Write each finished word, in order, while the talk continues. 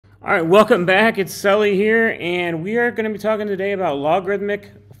All right, welcome back. It's Sully here, and we are going to be talking today about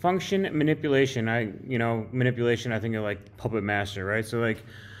logarithmic function manipulation. Manipulation, I think of like Puppet Master, right? So like,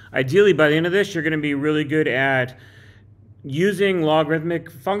 ideally by the end of this, you're going to be really good at using logarithmic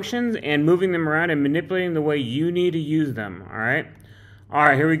functions and moving them around and manipulating the way you need to use them, all right? All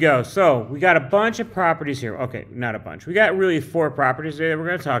right, here we go. So we got a bunch of properties here. Okay, not a bunch. We got really 4 properties today that we're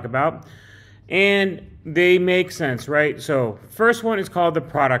going to talk about. And they make sense, right? So first one is called the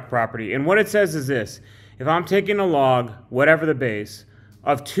product property. And what it says is this. If I'm taking a log, whatever the base,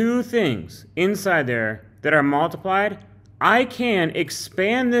 of 2 things inside there that are multiplied, I can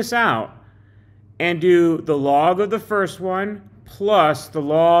expand this out and do the log of the first one plus the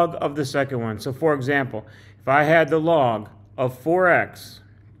log of the second one. So for example, if I had the log of 4x,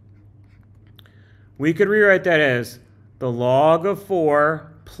 we could rewrite that as the log of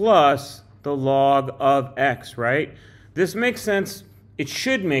 4 plus the log of x, right? This makes sense. It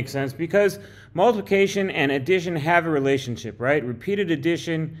should make sense because multiplication and addition have a relationship, right? Repeated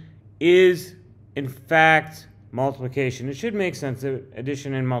addition is, in fact, multiplication. It should make sense that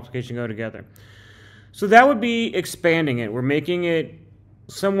addition and multiplication go together. So that would be expanding it. We're making it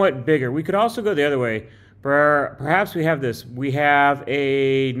somewhat bigger. We could also go the other way. Perhaps we have this. We have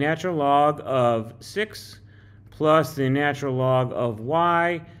a natural log of 6 plus the natural log of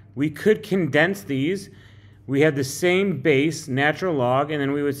y. We could condense these. We have the same base, natural log, and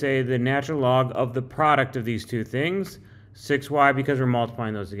then we would say the natural log of the product of these 2 things, 6y, because we're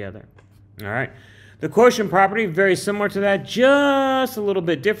multiplying those together. All right. The quotient property, very similar to that, just a little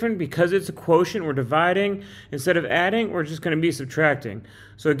bit different because it's a quotient. We're dividing. Instead of adding, we're just going to be subtracting.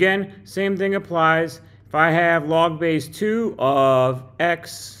 So again, same thing applies. If I have log base 2 of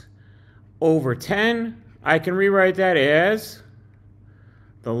x over 10, I can rewrite that as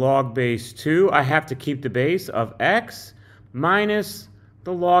the log base 2, I have to keep the base of x minus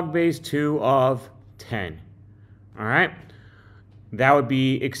the log base 2 of 10. All right? That would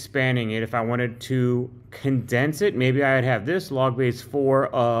be expanding it. If I wanted to condense it, maybe I'd have this log base 4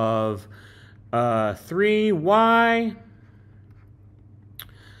 of 3y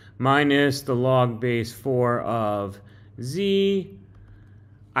minus the log base 4 of z.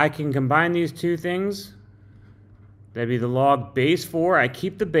 I can combine these 2 things. That'd be the log base 4. I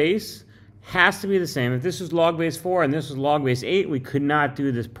keep the base. Has to be the same. If this was log base 4 and this was log base 8, we could not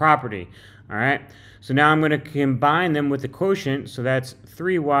do this property. All right? So now I'm going to combine them with the quotient. So that's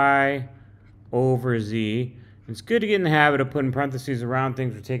 3y over z. It's good to get in the habit of putting parentheses around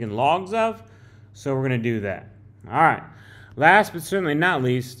things we're taking logs of. So we're going to do that. All right. Last but certainly not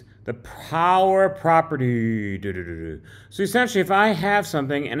least, the power property. So essentially, if I have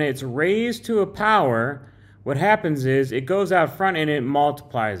something and it's raised to a power, what happens is it goes out front and it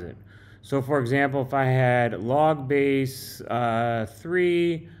multiplies it. So for example, if I had log base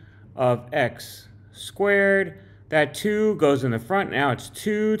 3 of x squared, that 2 goes in the front. Now it's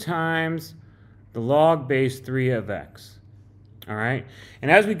 2 times the log base 3 of x. All right?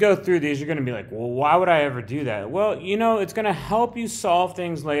 And as we go through these, you're going to be like, well, why would I ever do that? Well, you know, it's going to help you solve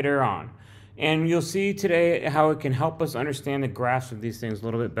things later on. And you'll see today how it can help us understand the graphs of these things a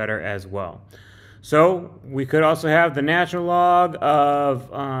little bit better as well. So we could also have the natural log of,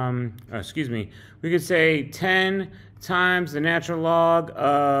 we could say 10 times the natural log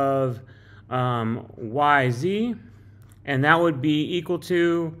of yz, and that would be equal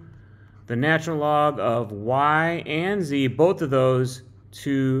to the natural log of y and z, both of those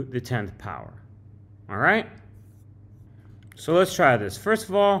to the 10th power. All right? So let's try this. First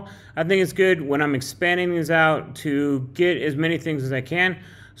of all, I think it's good when I'm expanding these out to get as many things as I can.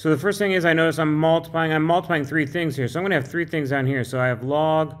 So the first thing is I notice I'm multiplying 3 things here. So I'm going to have 3 things down here. So I have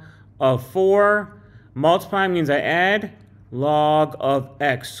log of 4. Multiplying means I add. Log of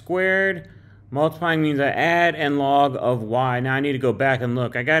x squared. Multiplying means I add and log of y. Now I need to go back and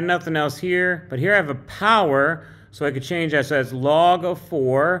look. I got nothing else here. But here I have a power. So I could change that. So that's log of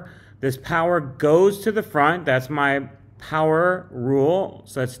 4. This power goes to the front. That's my power rule.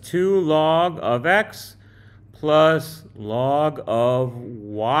 So that's 2 log of x plus log of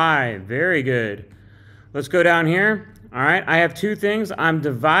y. Very good. Let's go down here. All right, I have 2 things. I'm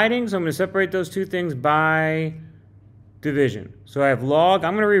dividing, so I'm going to separate those 2 things by division. So I have log,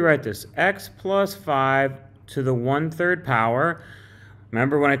 I'm going to rewrite this, x plus 5 to the 1/3 power.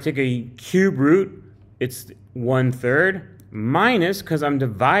 Remember, when I take a cube root, it's 1/3 minus, because I'm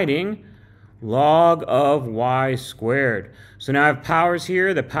dividing, log of y squared. So now I have powers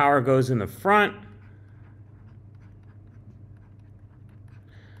here. The power goes in the front.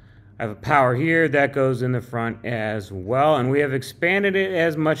 I have a power here that goes in the front as well, and we have expanded it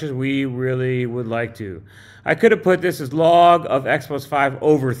as much as we really would like to. I could have put this as log of x plus 5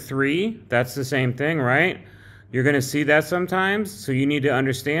 over 3. That's the same thing, right? You're going to see that sometimes, so you need to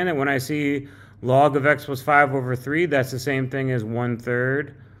understand that when I see log of x plus 5 over 3, that's the same thing as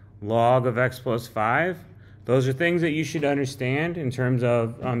 1/3 log of x plus 5. Those are things that you should understand in terms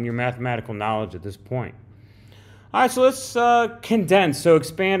of your mathematical knowledge at this point. All right, so let's condense. So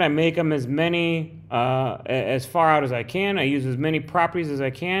expand, I make them as many, as far out as I can. I use as many properties as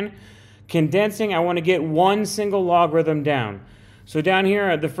I can. Condensing, I want to get one single logarithm down. So down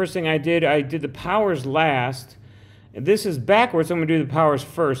here, the first thing I did the powers last. This is backwards, so I'm going to do the powers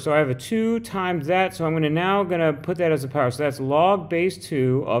first. So I have a 2 times that, so I'm now going to put that as a power. So that's log base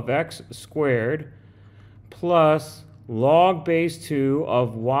 2 of x squared plus log base 2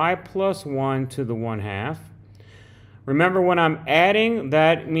 of y plus 1 to the 1/2. Remember, when I'm adding,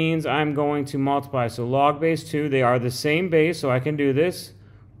 that means I'm going to multiply. So log base 2, they are the same base, so I can do this,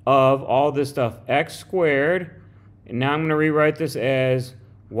 of all this stuff, x squared. And now I'm going to rewrite this as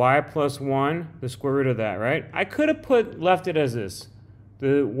y plus 1, the square root of that, right? I could have left it as this,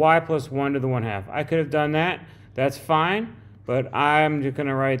 the y plus 1 to the 1/2. I could have done that. That's fine, but I'm just going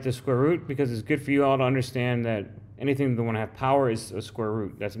to write the square root because it's good for you all to understand that anything to the 1/2 power is a square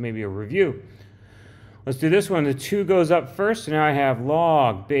root. That's maybe a review. Let's do this one. The 2 goes up first, so now I have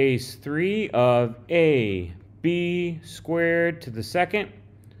log base 3 of ab squared to the second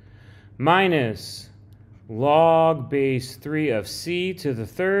minus log base 3 of c to the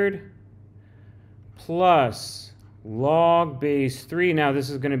third plus log base 3. Now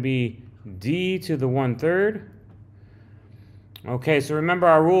this is going to be d to the 1/3. Okay, so remember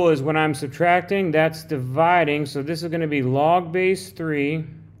our rule is when I'm subtracting, that's dividing. So this is going to be log base 3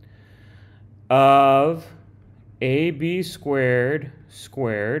 of ab squared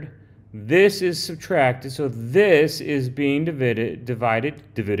squared. This is subtracted, so this is being divided,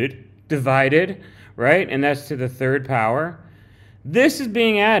 right? And that's to the 3rd power. This is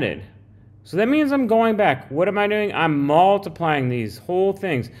being added. So that means I'm going back. What am I doing? I'm multiplying these whole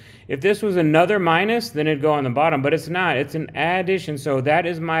things. If this was another minus, then it'd go on the bottom, but it's not. It's an addition, so that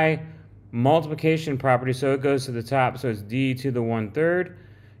is my multiplication property, so it goes to the top, so it's d to the 1/3.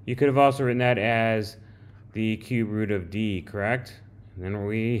 You could have also written that as the cube root of d, correct? And then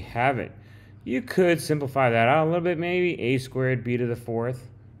we have it. You could simplify that out a little bit, maybe a squared b to the 4th,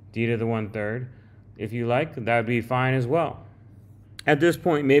 d to the 1/3. If you like, that would be fine as well. At this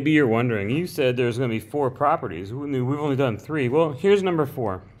point, maybe you're wondering, you said there's going to be 4 properties. We've only done 3. Well, here's number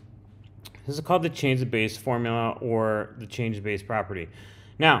 4. This is called the change of base formula or the change of base property.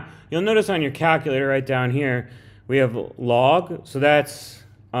 Now, you'll notice on your calculator right down here, we have log, so that's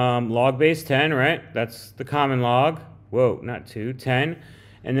log base 10, right? That's the common log. Whoa, not 2, 10.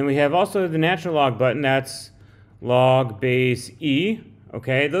 And then we have also the natural log button. That's log base e.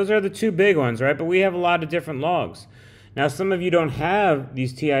 Okay, those are the 2 big ones, right? But we have a lot of different logs. Now, some of you don't have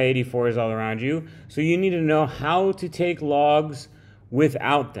these TI-84s all around you, so you need to know how to take logs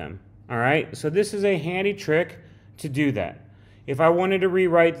without them. All right, so this is a handy trick to do that. If I wanted to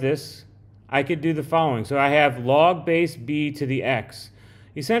rewrite this, I could do the following. So I have log base b to the x.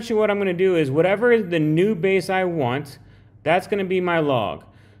 Essentially what I'm going to do is whatever is the new base I want, that's going to be my log.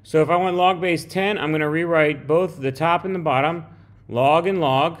 So if I want log base 10, I'm going to rewrite both the top and the bottom, log and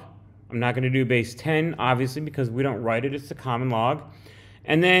log. I'm not going to do base 10, obviously, because we don't write it. It's the common log.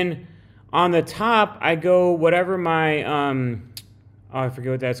 And then on the top, I go whatever my, I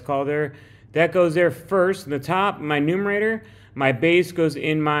forget what that's called there. That goes there first. The top, my numerator, my base goes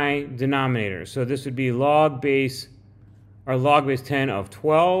in my denominator. So this would be log base 10 of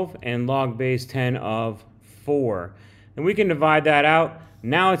 12 and log base 10 of 4. And we can divide that out.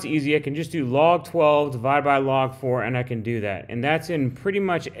 Now it's easy. I can just do log 12 divided by log 4, and I can do that. And that's in pretty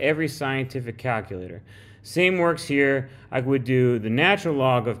much every scientific calculator. Same works here. I would do the natural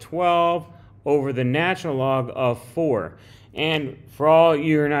log of 12 over the natural log of 4. And for all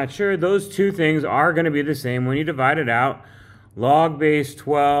you're not sure, those 2 things are going to be the same when you divide it out. Log base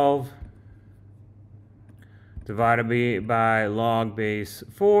 12 divided by log base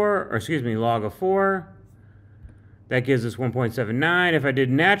 4, or excuse me, log of 4. That gives us 1.79. If I did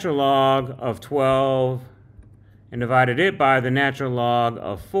natural log of 12 and divided it by the natural log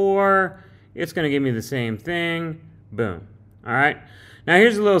of 4, it's going to give me the same thing. Boom. All right. Now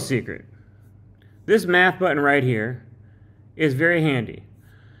here's a little secret. This math button right here is very handy.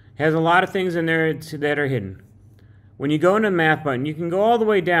 It has a lot of things in there that are hidden. When you go into the math button, you can go all the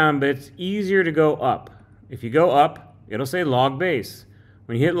way down, but it's easier to go up. If you go up, it'll say log base.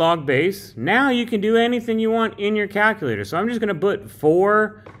 When you hit log base, now you can do anything you want in your calculator. So I'm just going to put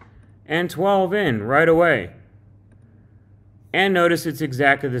 4 and 12 in right away. And notice it's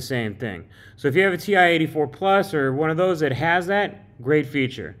exactly the same thing. So if you have a TI-84 Plus or one of those that has that, great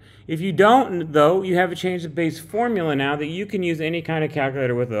feature. If you don't, though, you have a change of base formula now that you can use any kind of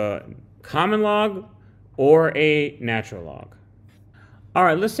calculator with a common log or a natural log. All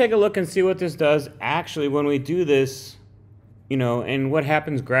right, let's take a look and see what this does actually when we do this, and what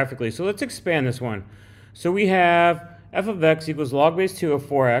happens graphically. So let's expand this one. So we have f of x equals log base 2 of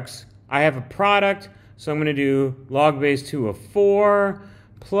 4x. I have a product, so I'm going to do log base 2 of 4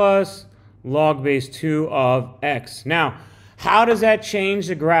 plus log base 2 of x. Now, how does that change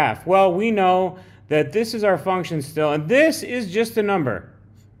the graph? Well, we know that this is our function still, and this is just a number,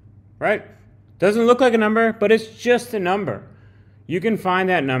 right? Doesn't look like a number, but it's just a number. You can find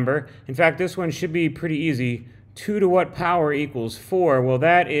that number. In fact, this one should be pretty easy. 2 to what power equals 4? Well,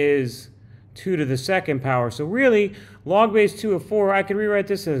 that is 2 to the second power. So really, log base 2 of 4, I could rewrite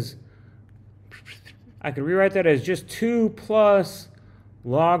that as just 2 plus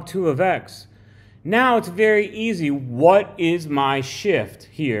log 2 of x. Now it's very easy. What is my shift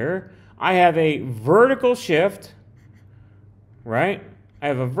here? I have a vertical shift, right? I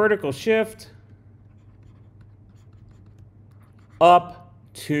have a vertical shift up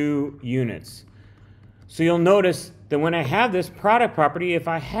 2 units. So you'll notice that when I have this product property, if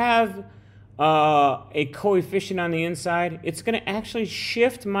I have a coefficient on the inside, it's going to actually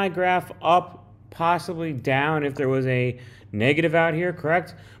shift my graph up, possibly down if there was a negative out here,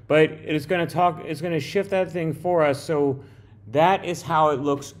 correct? But it's going to shift that thing for us. So that is how it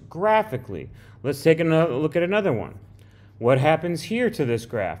looks graphically. Let's take another look at another one. What happens here to this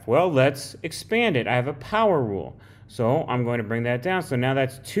graph? Well, let's expand it. I have a power rule. So I'm going to bring that down. So now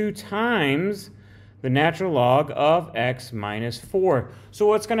that's 2 times the natural log of x minus 4. So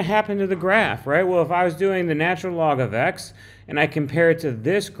what's going to happen to the graph, right? Well, if I was doing the natural log of x and I compare it to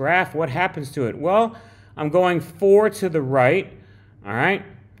this graph, what happens to it? Well, I'm going 4 to the right, all right?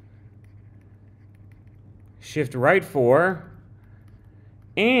 Shift right 4.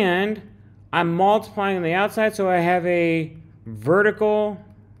 And I'm multiplying on the outside, so I have a vertical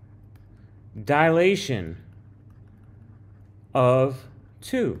dilation of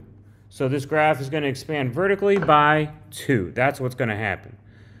 2. So this graph is going to expand vertically by 2. That's what's going to happen.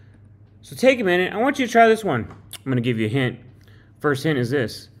 So take a minute. I want you to try this one. I'm going to give you a hint. First hint is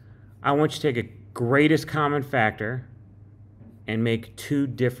this. I want you to take a greatest common factor and make 2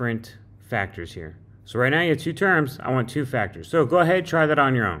 different factors here. So right now you have 2 terms. I want 2 factors. So go ahead, try that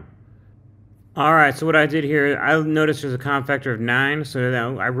on your own. All right, so what I did here, I noticed there's a common factor of 9.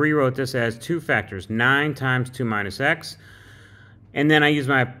 So I rewrote this as 2 factors. 9 times 2 minus x. And then I use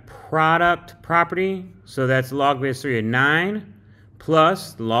my product property, so that's log base 3 of 9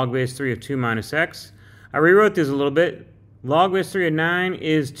 plus log base 3 of 2 minus x. I rewrote this a little bit. Log base 3 of 9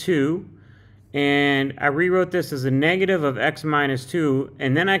 is 2, and I rewrote this as a negative of x minus 2,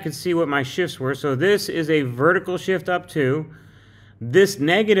 and then I could see what my shifts were. So this is a vertical shift up 2. This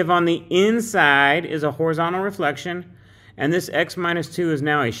negative on the inside is a horizontal reflection, and this x minus 2 is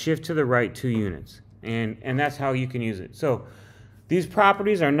now a shift to the right 2 units. And that's how you can use it. So these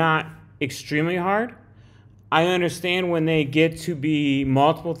properties are not extremely hard. I understand when they get to be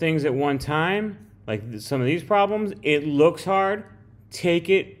multiple things at one time, like some of these problems, it looks hard. Take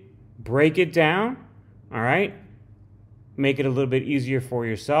it, break it down, all right? Make it a little bit easier for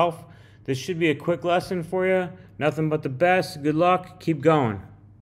yourself. This should be a quick lesson for you. Nothing but the best. Good luck. Keep going.